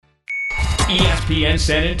ESPN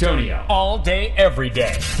San Antonio. All day, every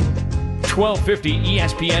day. 1250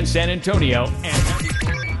 ESPN San Antonio and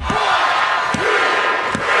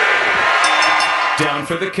Down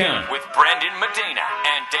for the Count with Brandon Medina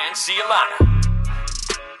and Dan Cialana.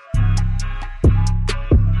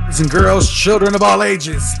 Boys and girls, children of all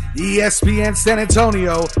ages, ESPN San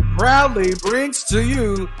Antonio proudly brings to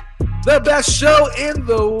you the best show in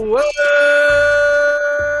the world.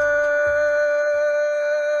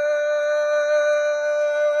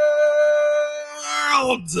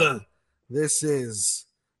 This is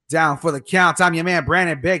Down for the Count. I'm your man,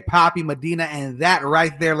 Brandon Big Poppy Medina, and that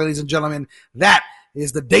right there, ladies and gentlemen, that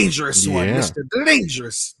is the dangerous one, Mr.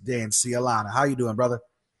 Dangerous Dan Cialana. How you doing, brother?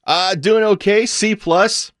 Doing okay, C+,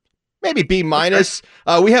 maybe B-.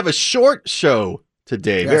 We have a short show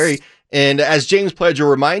today. Yes. And as James Pledger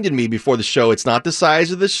reminded me before the show, it's not the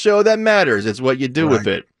size of the show that matters. It's what you do with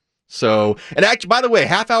it. So, and actually, by the way,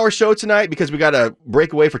 half-hour show tonight because we got to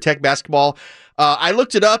break away for Tech basketball. I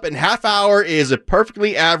looked it up, and half hour is a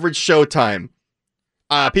perfectly average show time.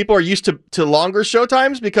 People are used to longer show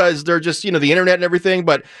times because they're just, the internet and everything.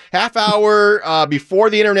 But half hour before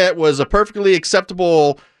the internet was a perfectly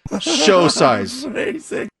acceptable show size.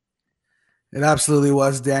 It absolutely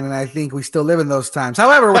was, Dan, and I think we still live in those times.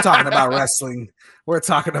 However, we're talking about wrestling. We're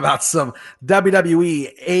talking about some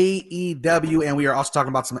WWE, AEW, and we are also talking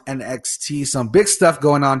about some NXT, some big stuff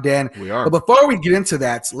going on, Dan. We are. But before we get into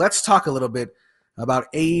that, let's talk a little bit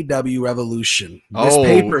about AEW Revolution. This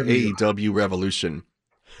pay-per-view. AEW Revolution.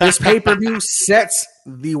 This pay-per-view sets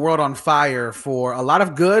the world on fire for a lot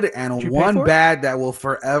of good and one bad that will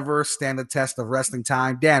forever stand the test of wrestling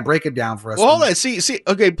time. Dan, break it down for us. Well, hold on. See.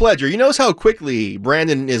 Okay, Pledger, you notice how quickly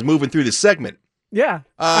Brandon is moving through this segment. Yeah.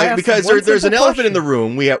 Because there's an elephant in the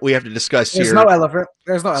room we have to discuss here. There's no elephant.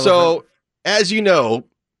 So, as you know,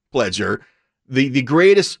 Pledger, the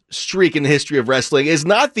greatest streak in the history of wrestling is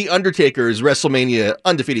not The Undertaker's WrestleMania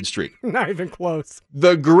undefeated streak. Not even close.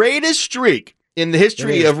 The greatest streak in the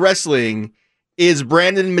history of wrestling is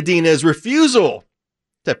Brandon Medina's refusal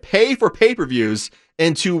to pay for pay-per-views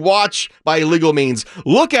and to watch by illegal means.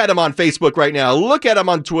 Look at him on Facebook right now. Look at him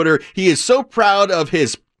on Twitter. He is so proud of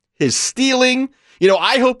his stealing.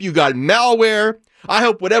 I hope you got malware. I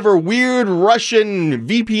hope whatever weird Russian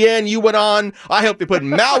VPN you went on, I hope they put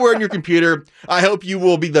malware in your computer. I hope you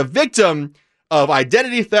will be the victim of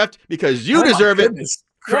identity theft because you deserve it.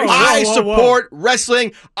 I support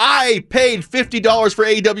wrestling. I paid $50 for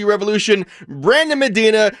AEW Revolution. Brandon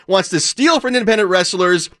Medina wants to steal from independent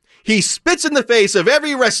wrestlers. He spits in the face of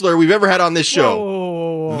every wrestler we've ever had on this show.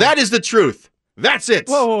 Whoa. That is the truth. That's it.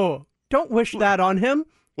 Whoa. Don't wish that on him.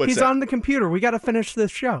 What's He's that? on the computer. We got to finish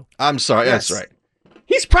this show. I'm sorry. Yes. That's right.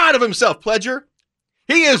 He's proud of himself, Pledger.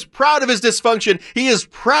 He is proud of his dysfunction. He is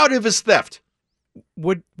proud of his theft.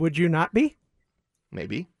 Would you not be?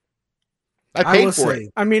 Maybe. I paid for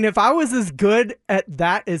it. I mean, if I was as good at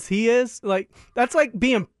that as he is, that's like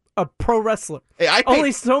being a pro wrestler. Hey,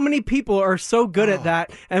 Only so many people are so good at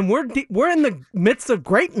that, and we're in the midst of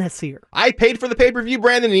greatness here. I paid for the pay-per-view,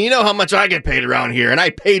 Brandon, and you know how much I get paid around here, and I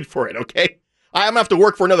paid for it, okay? I'm going to have to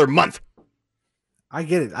work for another month. I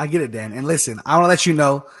get it, Dan. And listen, I want to let you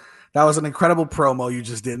know that was an incredible promo you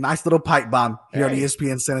just did. Nice little pipe bomb here on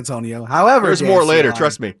ESPN San Antonio. However, there's more later,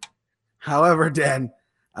 trust me. However, Dan,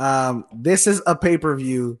 this is a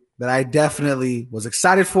pay-per-view that I definitely was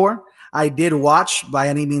excited for. I did watch by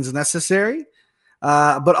any means necessary.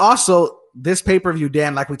 But also, this pay-per-view,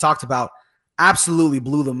 Dan, like we talked about, absolutely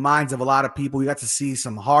blew the minds of a lot of people. We got to see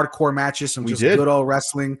some hardcore matches, some good old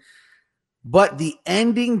wrestling. But the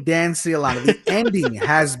ending, Dan Cialana, the ending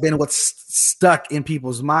has been what's stuck in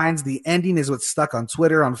people's minds. The ending is what's stuck on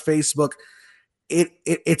Twitter, on Facebook.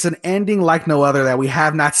 It's an ending like no other that we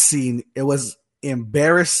have not seen. It was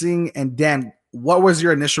embarrassing. And Dan, what was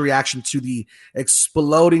your initial reaction to the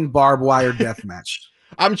exploding barbed wire death match?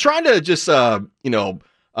 I'm trying to just,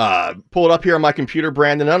 pull it up here on my computer,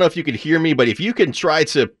 Brandon. I don't know if you could hear me, but if you can try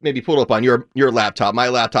to maybe pull it up on your laptop. My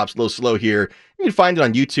laptop's a little slow here. You can find it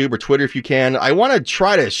on YouTube or Twitter if you can. I want to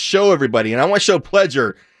try to show everybody, and I want to show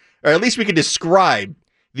Pledger, or at least we can describe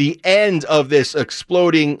the end of this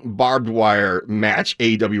exploding barbed wire match,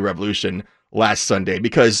 AEW Revolution, last Sunday,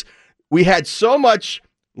 because we had so much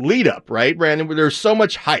lead up, right, Brandon? There's so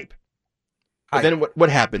much hype. But then what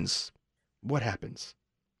happens? What happens?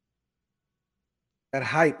 That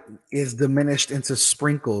hype is diminished into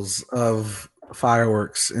sprinkles of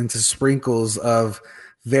fireworks, into sprinkles of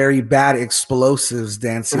very bad explosives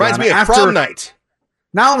dancing. Reminds me of prom night.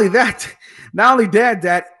 Not only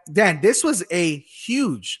that, Dan, this was a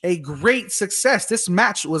great success. This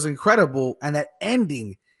match was incredible, and that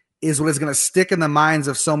ending is what is going to stick in the minds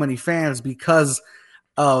of so many fans because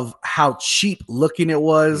of how cheap looking it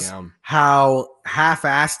was, how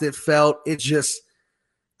half-assed it felt. It just,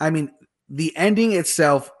 I mean, the ending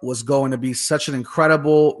itself was going to be such an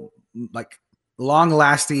incredible, like,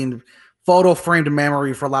 long-lasting, photo-framed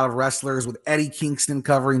memory for a lot of wrestlers, with Eddie Kingston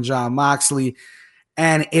covering Jon Moxley.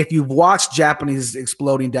 And if you've watched Japanese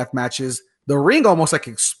exploding death matches, the ring almost like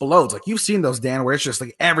explodes. Like, you've seen those, Dan, where it's just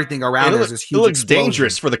like everything around there's this huge It looks explosion.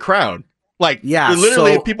 dangerous for the crowd. Like, yeah,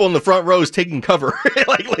 literally people in the front rows taking cover,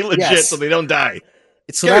 like legit, yes. so they don't die.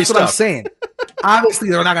 It's so scary that's stuff. what I'm saying. Obviously,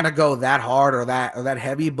 they're not going to go that hard or that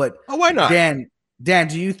heavy, but why not? Dan,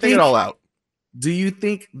 do you think take it all out? Do you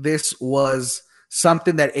think this was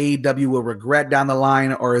something that AEW will regret down the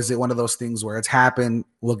line, or is it one of those things where it's happened,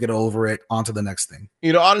 we'll get over it, on to the next thing?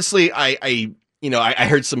 You know, honestly, I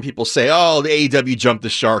heard some people say, oh, the AEW jumped the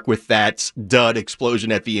shark with that dud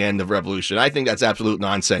explosion at the end of Revolution. I think that's absolute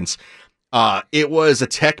nonsense. It was a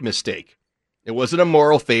tech mistake. It wasn't a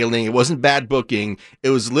moral failing. It wasn't bad booking. It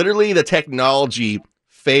was literally the technology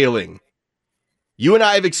failing. You and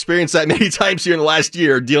I have experienced that many times here in the last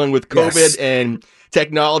year, dealing with COVID and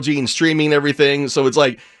technology and streaming and everything. So it's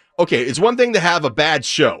like, okay, it's one thing to have a bad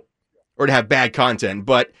show or to have bad content,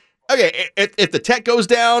 but okay, if the tech goes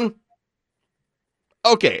down,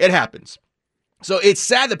 okay, it happens. So it's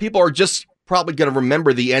sad that people are just probably going to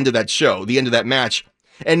remember the end of that show, the end of that match,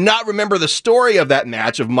 and not remember the story of that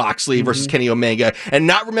match of Moxley versus Kenny Omega, and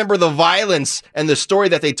not remember the violence and the story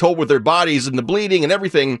that they told with their bodies and the bleeding and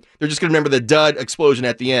everything. They're just going to remember the dud explosion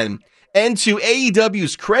at the end. And to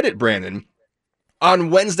AEW's credit, Brandon,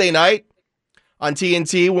 on Wednesday night on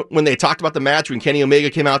TNT, when they talked about the match, when Kenny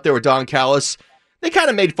Omega came out there with Don Callis, they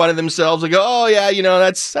kind of made fun of themselves. They go, oh yeah, you know,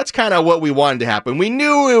 that's kind of what we wanted to happen. We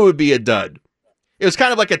knew it would be a dud. It was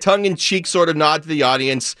kind of like a tongue-in-cheek sort of nod to the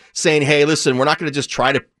audience, saying, hey, listen, we're not going to just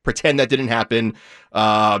try to pretend that didn't happen.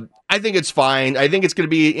 I think it's fine. I think it's going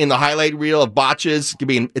to be in the highlight reel of botches.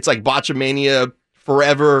 It's like Botchamania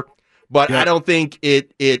forever, but I don't think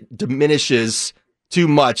it diminishes too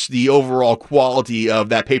much the overall quality of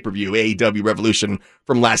that pay-per-view, AEW Revolution,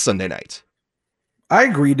 from last Sunday night. I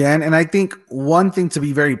agree, Dan. And I think one thing to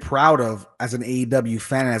be very proud of as an AEW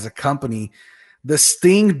fan and as a company, the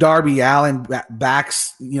Sting Darby Allin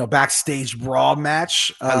backstage brawl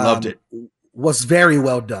match, I loved it. Was very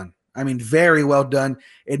well done. I mean, very well done.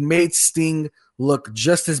 It made Sting look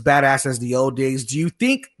just as badass as the old days. Do you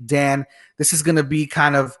think, Dan, this is going to be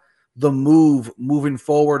kind of the move moving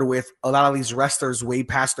forward with a lot of these wrestlers way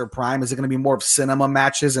past their prime? Is it going to be more of cinema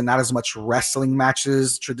matches and not as much wrestling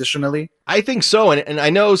matches traditionally? I think so. And I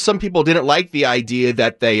know some people didn't like the idea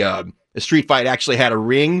that the street fight actually had a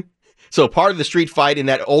ring. So part of the street fight in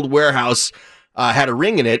that old warehouse had a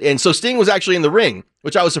ring in it. And so Sting was actually in the ring,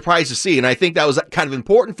 which I was surprised to see. And I think that was kind of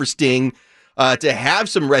important for Sting to have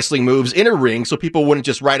some wrestling moves in a ring so people wouldn't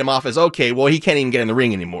just write him off as, okay, well, he can't even get in the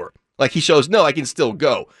ring anymore. Like, he shows, no, I can still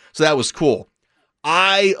go. So that was cool.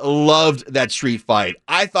 I loved that street fight.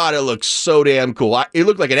 I thought it looked so damn cool. It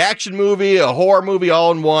looked like an action movie, a horror movie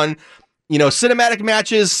all in one. You know, cinematic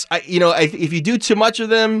matches, if you do too much of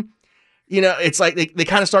them, you know, it's like they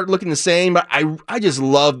kind of start looking the same, but I just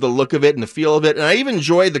love the look of it and the feel of it. And I even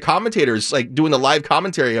enjoyed the commentators, like, doing the live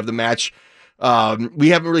commentary of the match. We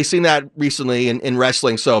haven't really seen that recently in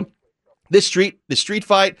wrestling. So the street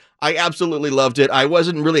fight, I absolutely loved it. I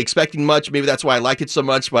wasn't really expecting much. Maybe that's why I liked it so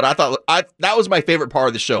much, but I thought that was my favorite part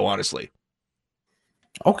of the show, honestly.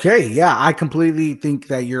 Okay, yeah, I completely think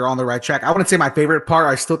that you're on the right track. I wouldn't say my favorite part.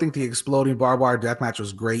 I still think the exploding barbed wire death match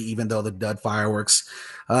was great, even though the dud fireworks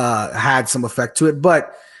had some effect to it.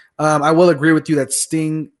 But I will agree with you that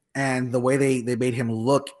Sting and the way they made him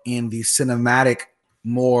look in the cinematic,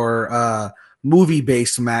 more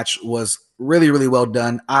movie-based match was really, really well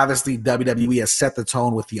done. Obviously, WWE has set the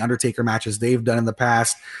tone with the Undertaker matches they've done in the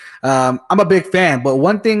past. I'm a big fan, but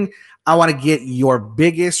one thing I want to get your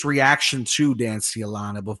biggest reaction to, Dan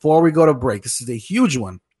Cialana, before we go to break. This is a huge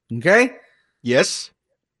one, okay? Yes.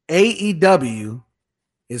 AEW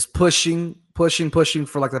is pushing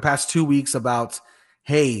for like the past 2 weeks about,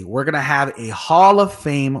 hey, we're going to have a Hall of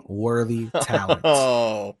Fame worthy talent.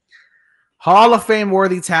 Hall of Fame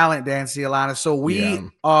worthy talent, Dan Cialana. So we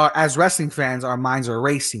are, as wrestling fans, our minds are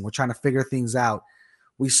racing. We're trying to figure things out.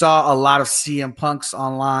 We saw a lot of CM Punks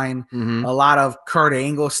online, a lot of Kurt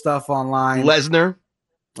Angle stuff online. Lesnar.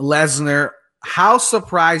 How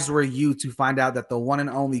surprised were you to find out that the one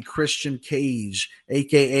and only Christian Cage,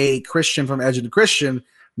 a.k.a. Christian from Edge of the Christian,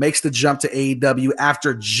 makes the jump to AEW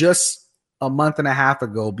after just a month and a half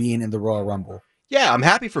ago being in the Royal Rumble? Yeah, I'm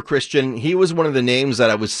happy for Christian. He was one of the names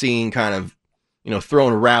that I was seeing kind of,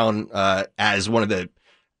 thrown around as one of the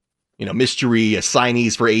mystery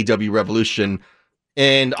signees for AEW Revolution.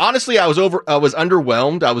 And honestly, I was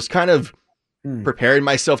underwhelmed. I was kind of preparing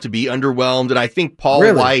myself to be underwhelmed. And I think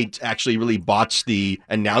Paul White actually really botched the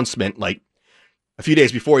announcement like a few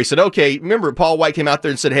days before. He said, okay, remember Paul White came out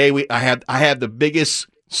there and said, hey, I have the biggest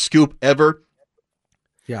scoop ever.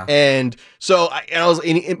 Yeah. And so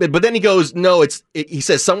but then he goes, no, he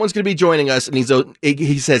says someone's going to be joining us. And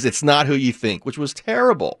he says, it's not who you think, which was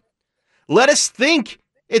terrible. Let us think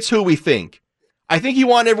it's who we think. I think he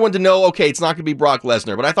wanted everyone to know, okay, it's not going to be Brock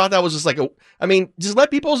Lesnar. But I thought that was just just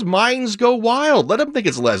let people's minds go wild. Let them think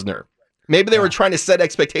it's Lesnar. Maybe they were trying to set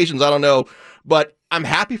expectations. I don't know. But I'm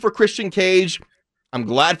happy for Christian Cage. I'm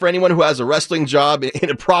glad for anyone who has a wrestling job in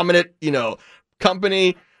a prominent,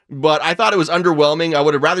 company. But I thought it was underwhelming. I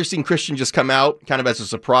would have rather seen Christian just come out kind of as a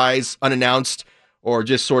surprise, unannounced, or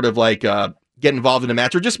just sort of like get involved in a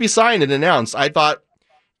match or just be signed and announced. I thought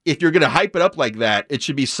if you're going to hype it up like that, it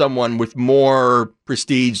should be someone with more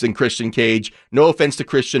prestige than Christian Cage. No offense to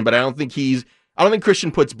Christian, but I don't think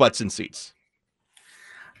Christian puts butts in seats.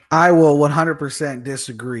 I will 100%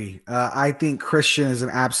 disagree. I think Christian is an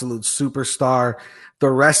absolute superstar. The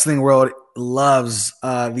wrestling world loves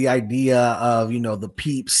the idea of, the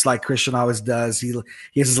peeps like Christian always does. He has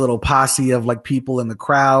his little posse of like people in the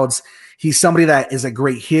crowds. He's somebody that is a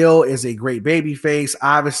great heel, is a great baby face.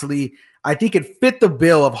 Obviously, I think it fit the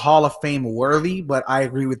bill of Hall of Fame worthy, but I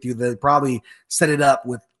agree with you. They probably set it up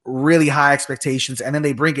with really high expectations, and then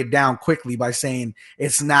they bring it down quickly by saying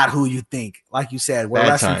it's not who you think. Like you said, we're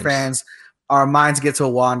wrestling fans. Our minds get to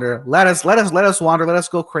wander. Let us wander. Let us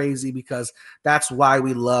go crazy because that's why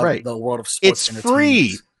we love the world of sports. It's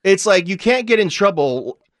free. It's like you can't get in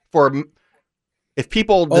trouble for if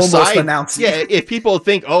people decide. If people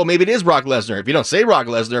think, oh, maybe it is Brock Lesnar. If you don't say Brock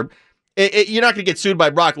Lesnar, you're not going to get sued by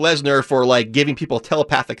Brock Lesnar for like giving people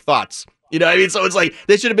telepathic thoughts. You know what I mean? So it's like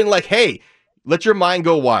they should have been like, hey, let your mind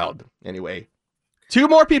go wild. Anyway. 2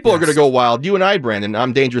 more people are going to go wild. You and I, Brandon.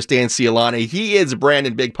 I'm Dangerous Dan Cialani. He is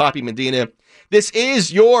Brandon Big Papi Medina. This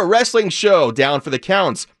is your wrestling show, Down for the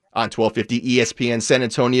Counts, on 1250 ESPN San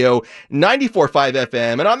Antonio, 94.5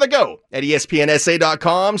 FM, and on the go at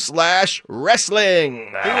ESPNSA.com/wrestling.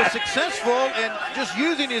 He was successful in just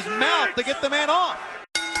using his mouth to get the man off.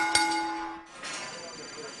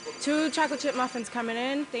 2 chocolate chip muffins coming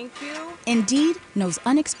in. Thank you. Indeed knows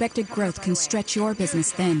unexpected growth can stretch your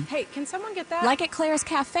business thin. Hey, can someone get that? Like at Claire's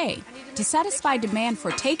Cafe. To satisfy demand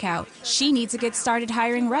for takeout, she needs to get started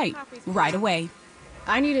hiring right away.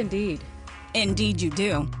 I need Indeed. Indeed you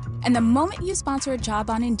do. And the moment you sponsor a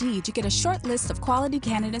job on Indeed, you get a short list of quality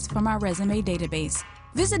candidates from our resume database.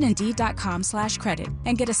 Visit Indeed.com/credit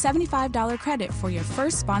and get a $75 credit for your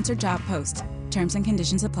first sponsored job post. Terms and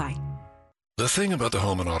conditions apply. The thing about the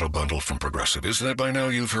Home and Auto Bundle from Progressive is that by now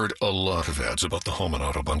you've heard a lot of ads about the Home and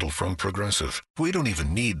Auto Bundle from Progressive. We don't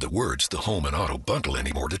even need the words the Home and Auto Bundle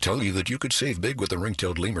anymore to tell you that you could save big with the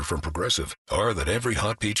ring-tailed lemur from Progressive, or that every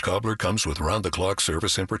hot peach cobbler comes with round-the-clock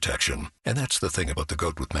service and protection. And that's the thing about the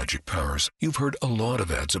goat with magic powers. You've heard a lot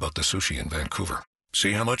of ads about the sushi in Vancouver.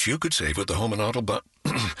 See how much you could save with the Home and Auto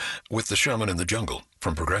with the Shaman in the Jungle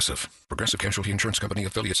from Progressive. Progressive Casualty Insurance Company,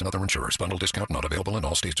 affiliates, and other insurers. Bundle discount not available in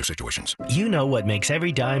all states or situations. You know what makes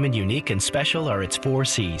every diamond unique and special are its 4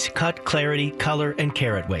 C's: cut, clarity, color, and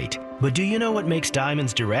carat weight. But do you know what makes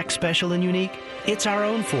Diamonds Direct special and unique? It's our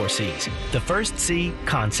own 4 C's. The first C,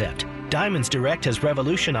 concept. Diamonds Direct has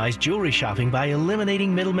revolutionized jewelry shopping by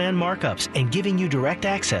eliminating middleman markups and giving you direct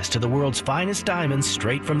access to the world's finest diamonds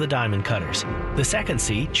straight from the diamond cutters. The second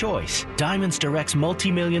C, choice. Diamonds Direct's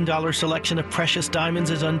multi-million-dollar selection of precious diamonds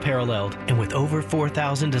is unparalleled, and with over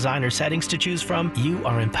 4,000 designer settings to choose from, you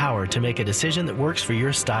are empowered to make a decision that works for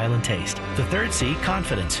your style and taste. The third C,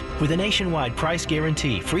 confidence. With a nationwide price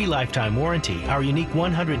guarantee, free lifetime warranty, our unique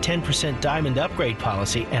 110% diamond upgrade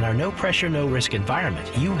policy, and our no-pressure, no-risk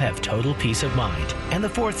environment, you have total peace of mind. And the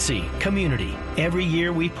fourth C, community. Every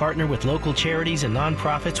year we partner with local charities and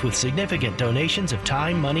nonprofits with significant donations of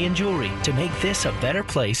time, money, and jewelry to make this a better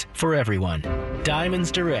place for everyone.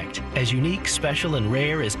 Diamonds Direct, as unique, special, and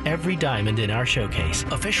rare as every diamond in our showcase.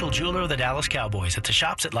 Official jeweler of the Dallas Cowboys at the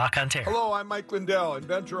shops at Lock Ontario. Hello, I'm Mike Lindell,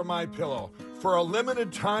 inventor of MyPillow. For a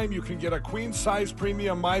limited time, you can get a queen-size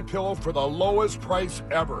premium MyPillow for the lowest price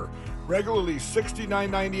ever. Regularly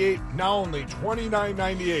 $69.98, now only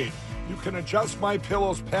 $29.98. You can adjust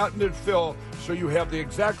MyPillow's patented fill so you have the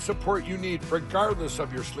exact support you need regardless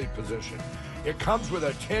of your sleep position. It comes with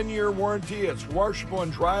a 10-year warranty, it's washable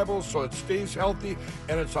and dryable so it stays healthy,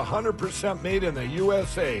 and it's 100% made in the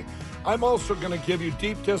USA. I'm also going to give you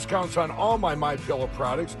deep discounts on all my MyPillow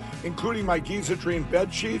products, including my Giza Dream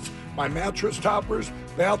bed sheets, my mattress toppers,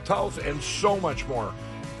 bath towels, and so much more.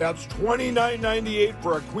 That's $29.98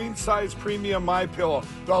 for a queen-size premium MyPillow,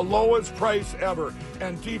 the lowest price ever,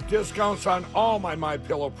 and deep discounts on all my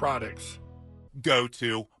MyPillow products. Go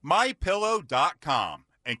to MyPillow.com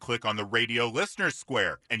and click on the radio listener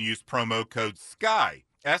square and use promo code SKY,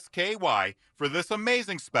 S-K-Y, for this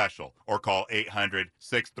amazing special, or call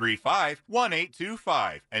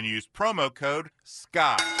 800-635-1825 and use promo code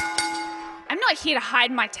SKY. I'm not here to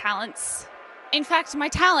hide my talents. In fact, my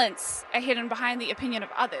talents are hidden behind the opinion of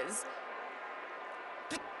others.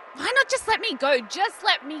 But why not just let me go? Just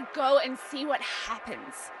let me go and see what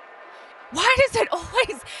happens. Why does it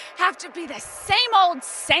always have to be the same old,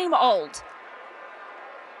 same old?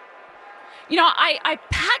 You know, I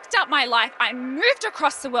packed up my life, I moved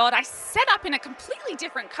across the world, I set up in a completely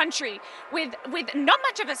different country with not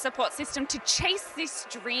much of a support system to chase this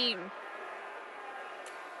dream.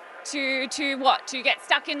 To what? To get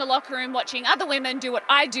stuck in the locker room watching other women do what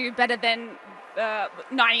I do better than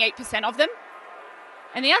 98% of them?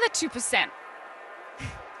 And the other 2%?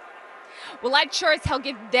 Well, I'd sure as hell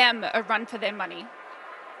give them a run for their money.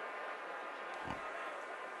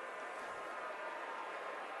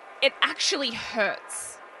 It actually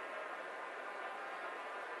hurts.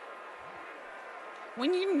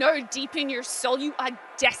 When you know deep in your soul you are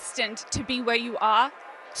destined to be where you are,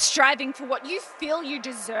 striving for what you feel you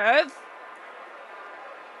deserve.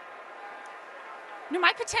 You know,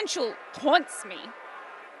 my potential haunts me.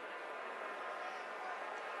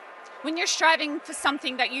 When you're striving for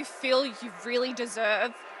something that you feel you really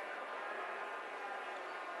deserve,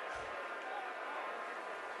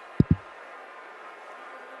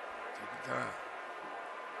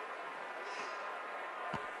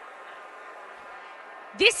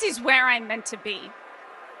 this is where I'm meant to be.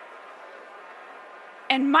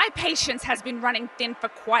 And my patience has been running thin for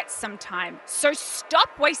quite some time. So stop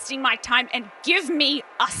wasting my time and give me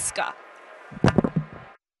Asuka.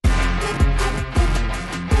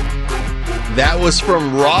 That was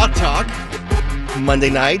from Raw Talk Monday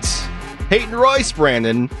nights. Peyton Royce,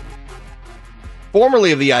 Brandon,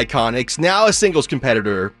 formerly of the Iconics, now a singles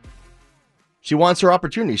competitor. She wants her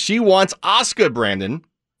opportunity. She wants Asuka, Brandon.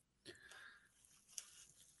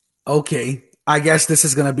 Okay. I guess this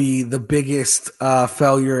is going to be the biggest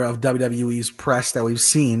failure of WWE's press that we've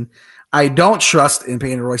seen. I don't trust in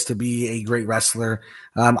Peyton Royce to be a great wrestler.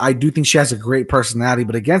 I do think she has a great personality,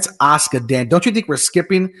 but against Asuka, Dan, don't you think we're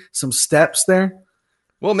skipping some steps there?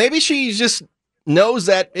 Well, maybe she just knows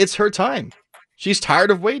that it's her time. She's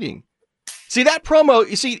tired of waiting. See, that promo,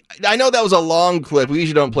 you see, I know that was a long clip. We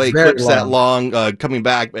usually don't play clips that long coming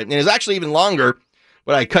back, and it's actually even longer,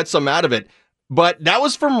 but I cut some out of it. But that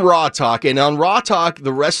was from Raw Talk, and on Raw Talk,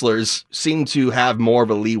 the wrestlers seem to have more of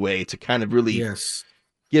a leeway to kind of really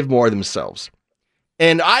give more of themselves.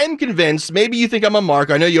 And I am convinced, maybe you think I'm a mark.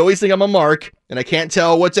 I know you always think I'm a mark, and I can't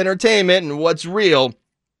tell what's entertainment and what's real.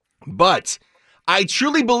 But I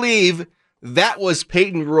truly believe that was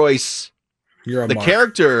Peyton Royce, the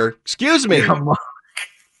character. Excuse me.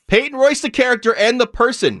 Peyton Royce, the character and the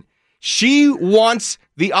person. She wants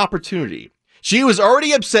the opportunity. She was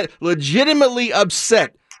already upset, legitimately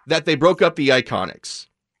upset, that they broke up the Iconics.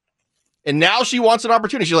 And now she wants an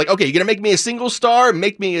opportunity. She's like, okay, you're going to make me a single star?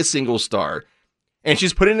 Make me a single star. And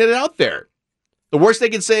she's putting it out there. The worst they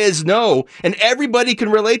can say is no. And everybody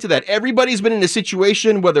can relate to that. Everybody's been in a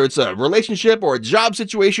situation, whether it's a relationship or a job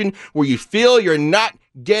situation, where you feel you're not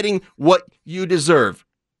getting what you deserve.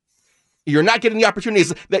 You're not getting the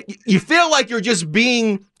opportunities. That you feel like you're just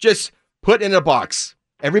being put in a box.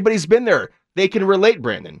 Everybody's been there. They can relate,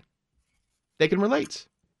 Brandon. They can relate.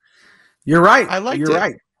 You're right. You're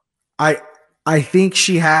right. I think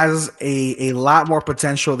she has a lot more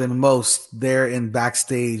potential than most there in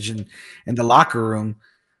backstage and in the locker room.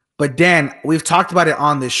 But Dan, we've talked about it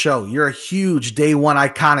on this show. You're a huge Day One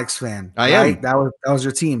Iconics fan. I am. That was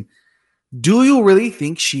your team. Do you really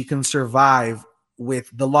think she can survive with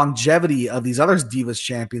the longevity of these other Divas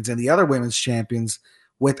champions and the other women's champions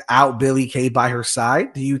without Billie Kay by her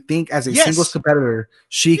side? Do you think as a singles competitor,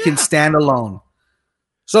 she can stand alone?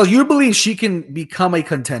 So you believe she can become a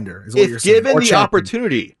contender? Is what you're saying? If given the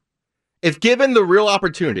opportunity, if given the real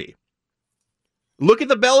opportunity. Look at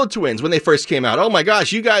the Bella Twins when they first came out. Oh my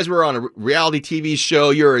gosh, you guys were on a reality TV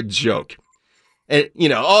show. You're a joke. And,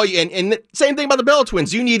 and same thing about the Bella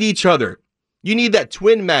Twins. You need each other. You need that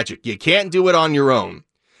twin magic. You can't do it on your own.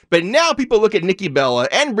 But now people look at Nikki Bella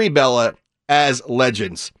and Brie Bella as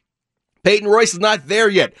legends. Peyton Royce is not there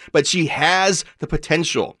yet, but she has the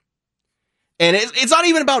potential. And it's not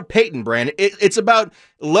even about Peyton, Brandon. It's about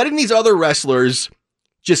letting these other wrestlers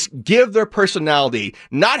just give their personality,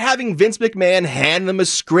 not having Vince McMahon hand them a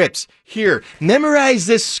script. Here, memorize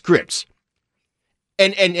this script.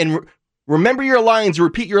 and remember your lines,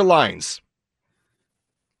 repeat your lines.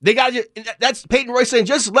 They got you. That's Peyton Royce saying,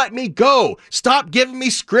 just let me go. Stop giving me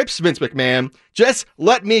scripts, Vince McMahon. Just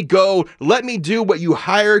let me go. Let me do what you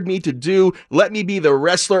hired me to do. Let me be the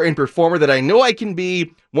wrestler and performer that I know I can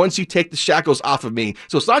be once you take the shackles off of me.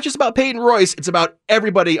 So it's not just about Peyton Royce. It's about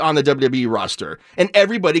everybody on the WWE roster. And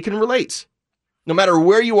everybody can relate, no matter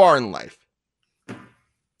where you are in life.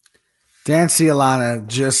 Dan Cialana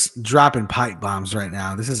just dropping pipe bombs right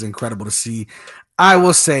now. This is incredible to see. I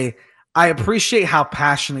will say, I appreciate how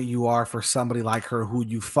passionate you are for somebody like her who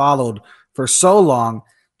you followed for so long,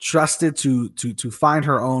 trusted to find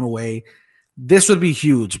her own way. This would be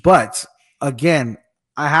huge. But again,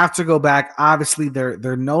 I have to go back. Obviously,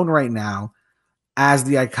 they're known right now as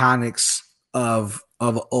the Iconics of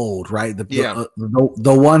old, right? The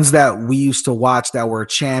ones that we used to watch that were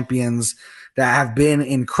champions, that have been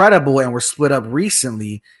incredible and were split up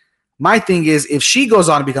recently. My thing is, if she goes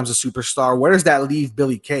on and becomes a superstar, where does that leave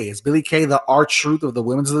Billie Kay? Is Billie Kay the R-Truth of the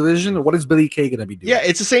women's division? Or what is Billie Kay going to be doing? Yeah,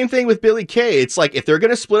 it's the same thing with Billie Kay. It's like, if they're going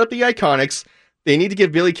to split up the Iconics, they need to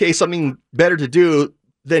give Billie Kay something better to do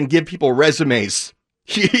than give people resumes.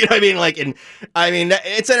 You know what I mean?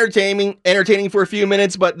 It's entertaining for a few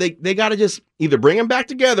minutes, but they got to just either bring them back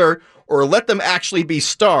together or let them actually be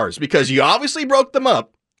stars, because you obviously broke them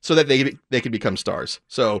up so that they could become stars.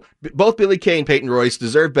 So both Billie Kay and Peyton Royce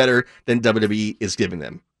deserve better than WWE is giving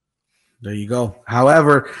them. There you go.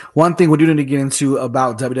 However, one thing we do need to get into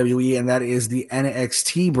about WWE, and that is the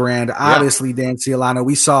NXT brand. Yeah. Obviously, Dan Cialana,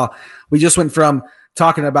 we just went from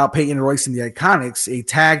talking about Peyton Royce and the Iconics, a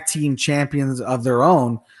tag team champions of their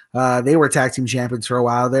own. They were tag team champions for a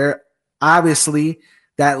while there. Obviously,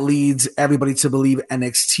 that leads everybody to believe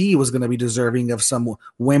NXT was going to be deserving of some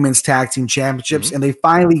women's tag team championships, and they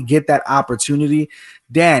finally get that opportunity.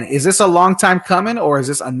 Dan, is this a long time coming, or is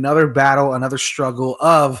this another battle, another struggle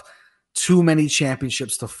of too many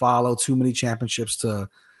championships to follow, too many championships to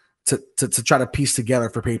try to piece together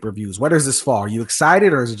for pay-per-views? Where does this fall? Are you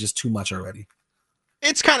excited, or is it just too much already?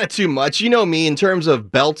 It's kind of too much. You know me, in terms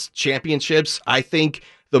of belts, championships, I think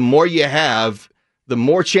the more you have, the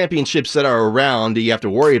more championships that are around that you have to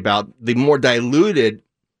worry about, the more diluted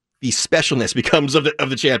the specialness becomes of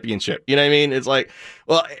the championship. You know what I mean? It's like,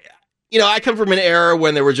 well, I come from an era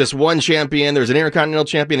when there was just one champion. There's an Intercontinental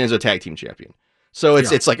champion, and there's a tag team champion. So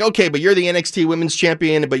it's like, okay, but you're the NXT Women's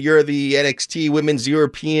Champion, but you're the NXT Women's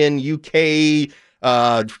European, UK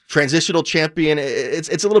transitional champion.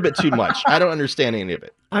 It's a little bit too much. I don't understand any of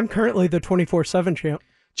it. I'm currently the 24/7 champ.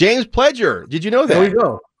 James Pledger, did you know that? There we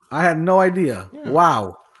go. I had no idea. Yeah.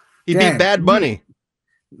 Wow. He beat Bad Bunny.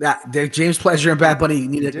 James Pledger and Bad Bunny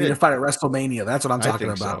need to fight at WrestleMania. That's what I'm talking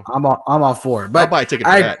about. So. I'm all for it. But I'll buy a ticket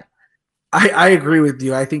for that. I agree with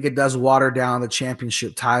you. I think it does water down the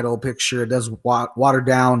championship title picture. It does water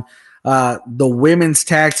down the women's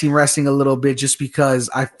tag team wrestling a little bit, just because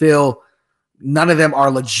I feel none of them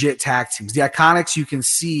are legit tag teams. The Iconics, you can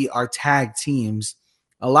see, are tag teams.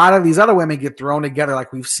 A lot of these other women get thrown together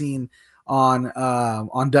like we've seen on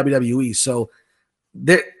WWE. So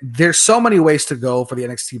there's so many ways to go for the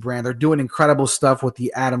NXT brand. They're doing incredible stuff with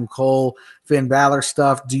the Adam Cole, Finn Balor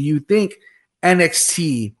stuff. Do you think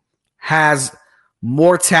NXT has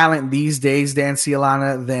more talent these days, Dan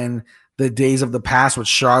Cialana, than the days of the past with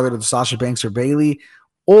Charlotte or Sasha Banks or Bayley?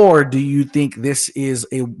 Or do you think this is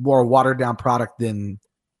a more watered down product than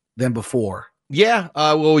before? Yeah,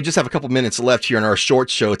 well, we just have a couple minutes left here in our short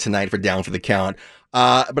show tonight for Down for the Count.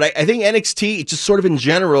 But I think NXT, just sort of in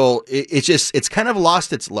general, it's kind of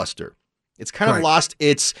lost its luster. It's kind of lost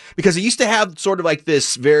its, because it used to have sort of like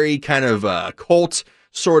this very kind of cult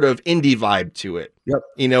sort of indie vibe to it. Yep.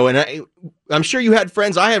 And I'm sure you had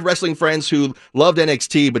friends. I have wrestling friends who loved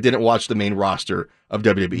NXT but didn't watch the main roster of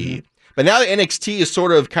WWE. Mm-hmm. But now that NXT is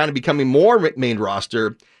sort of kind of becoming more main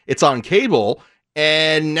roster, it's on cable.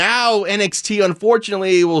 And now NXT,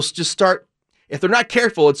 unfortunately, will just start, if they're not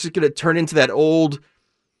careful, it's just going to turn into that old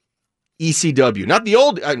ECW. Not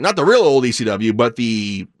the real old ECW, but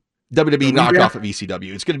the WWE knockoff of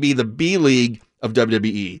ECW. It's going to be the B League of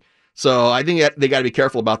WWE. So I think that they got to be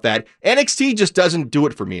careful about that. NXT just doesn't do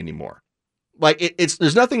it for me anymore. Like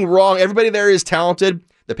there's nothing wrong. Everybody there is talented.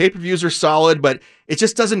 The pay-per-views are solid, but it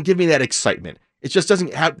just doesn't give me that excitement. It just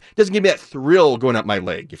doesn't give me that thrill going up my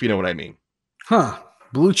leg, if you know what I mean. Huh.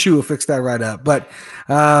 Blue Chew will fix that right up. But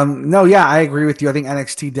no, yeah, I agree with you. I think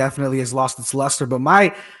NXT definitely has lost its luster. But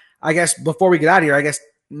I guess before we get out of here,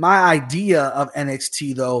 my idea of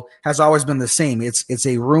NXT, though, has always been the same. It's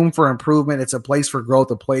a room for improvement. It's a place for growth,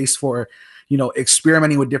 a place for,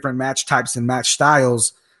 experimenting with different match types and match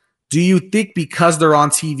styles. Do you think because they're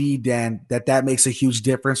on TV, Dan, that makes a huge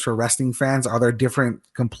difference for wrestling fans? Are there different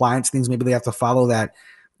compliance things maybe they have to follow that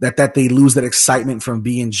they lose that excitement from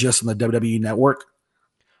being just on the WWE network?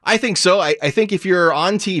 I think so. I think if you're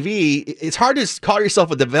on TV, it's hard to call yourself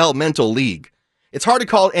a developmental league. It's hard to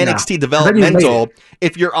call NXT developmental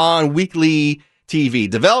if you're on weekly TV.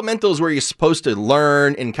 Developmental is where you're supposed to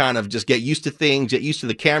learn and kind of just get used to things, get used to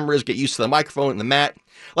the cameras, get used to the microphone and the mat.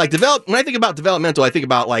 Like when I think about developmental, I think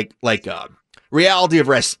about like Reality of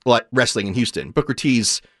Wrestling in Houston, Booker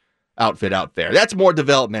T's outfit out there. That's more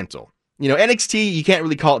developmental. NXT, you can't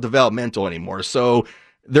really call it developmental anymore. So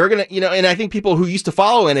they're going to, and I think people who used to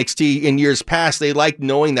follow NXT in years past, they like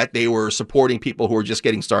knowing that they were supporting people who were just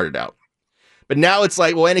getting started out. But now it's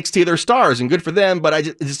like, well, NXT, they're stars and good for them, but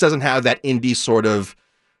it just doesn't have that indie sort of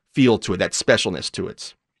feel to it, that specialness to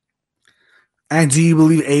it. And do you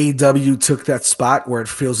believe AEW took that spot where it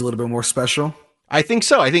feels a little bit more special? I think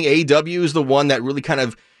so. I think AEW is the one that really kind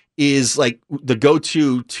of is like the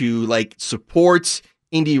go-to to like support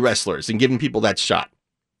indie wrestlers and giving people that shot.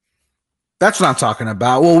 That's what I'm talking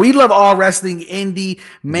about. Well, we love all wrestling, indie,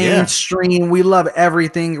 mainstream. Yeah. We love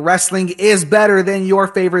everything. Wrestling is better than your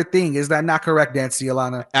favorite thing. Is that not correct, Dan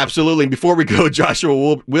Cialana? Absolutely. And before we go,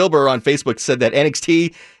 Joshua Wilbur on Facebook said that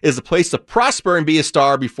NXT is a place to prosper and be a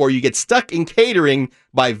star before you get stuck in catering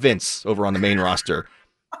by Vince over on the main roster.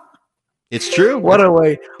 It's true. What a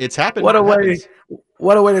way. It's happened. What a way.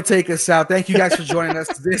 What a way to take us out. Thank you guys for joining us.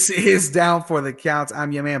 This is Down for the Count.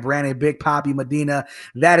 I'm your man, Brandon Big Papi Medina.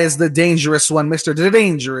 That is the dangerous one, Mr. The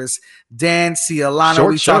Dangerous Dan Cialana.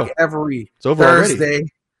 Short we show. Talk every over Thursday.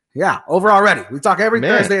 Already. Yeah, over already. We talk every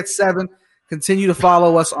Thursday at 7. Continue to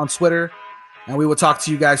follow us on Twitter, and we will talk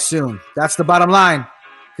to you guys soon. That's the bottom line,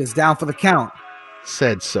 because Down for the Count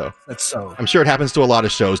said so. That's so. I'm sure it happens to a lot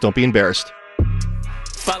of shows. Don't be embarrassed.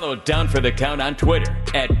 Follow Down for the Count on Twitter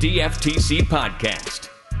at DFTC Podcast.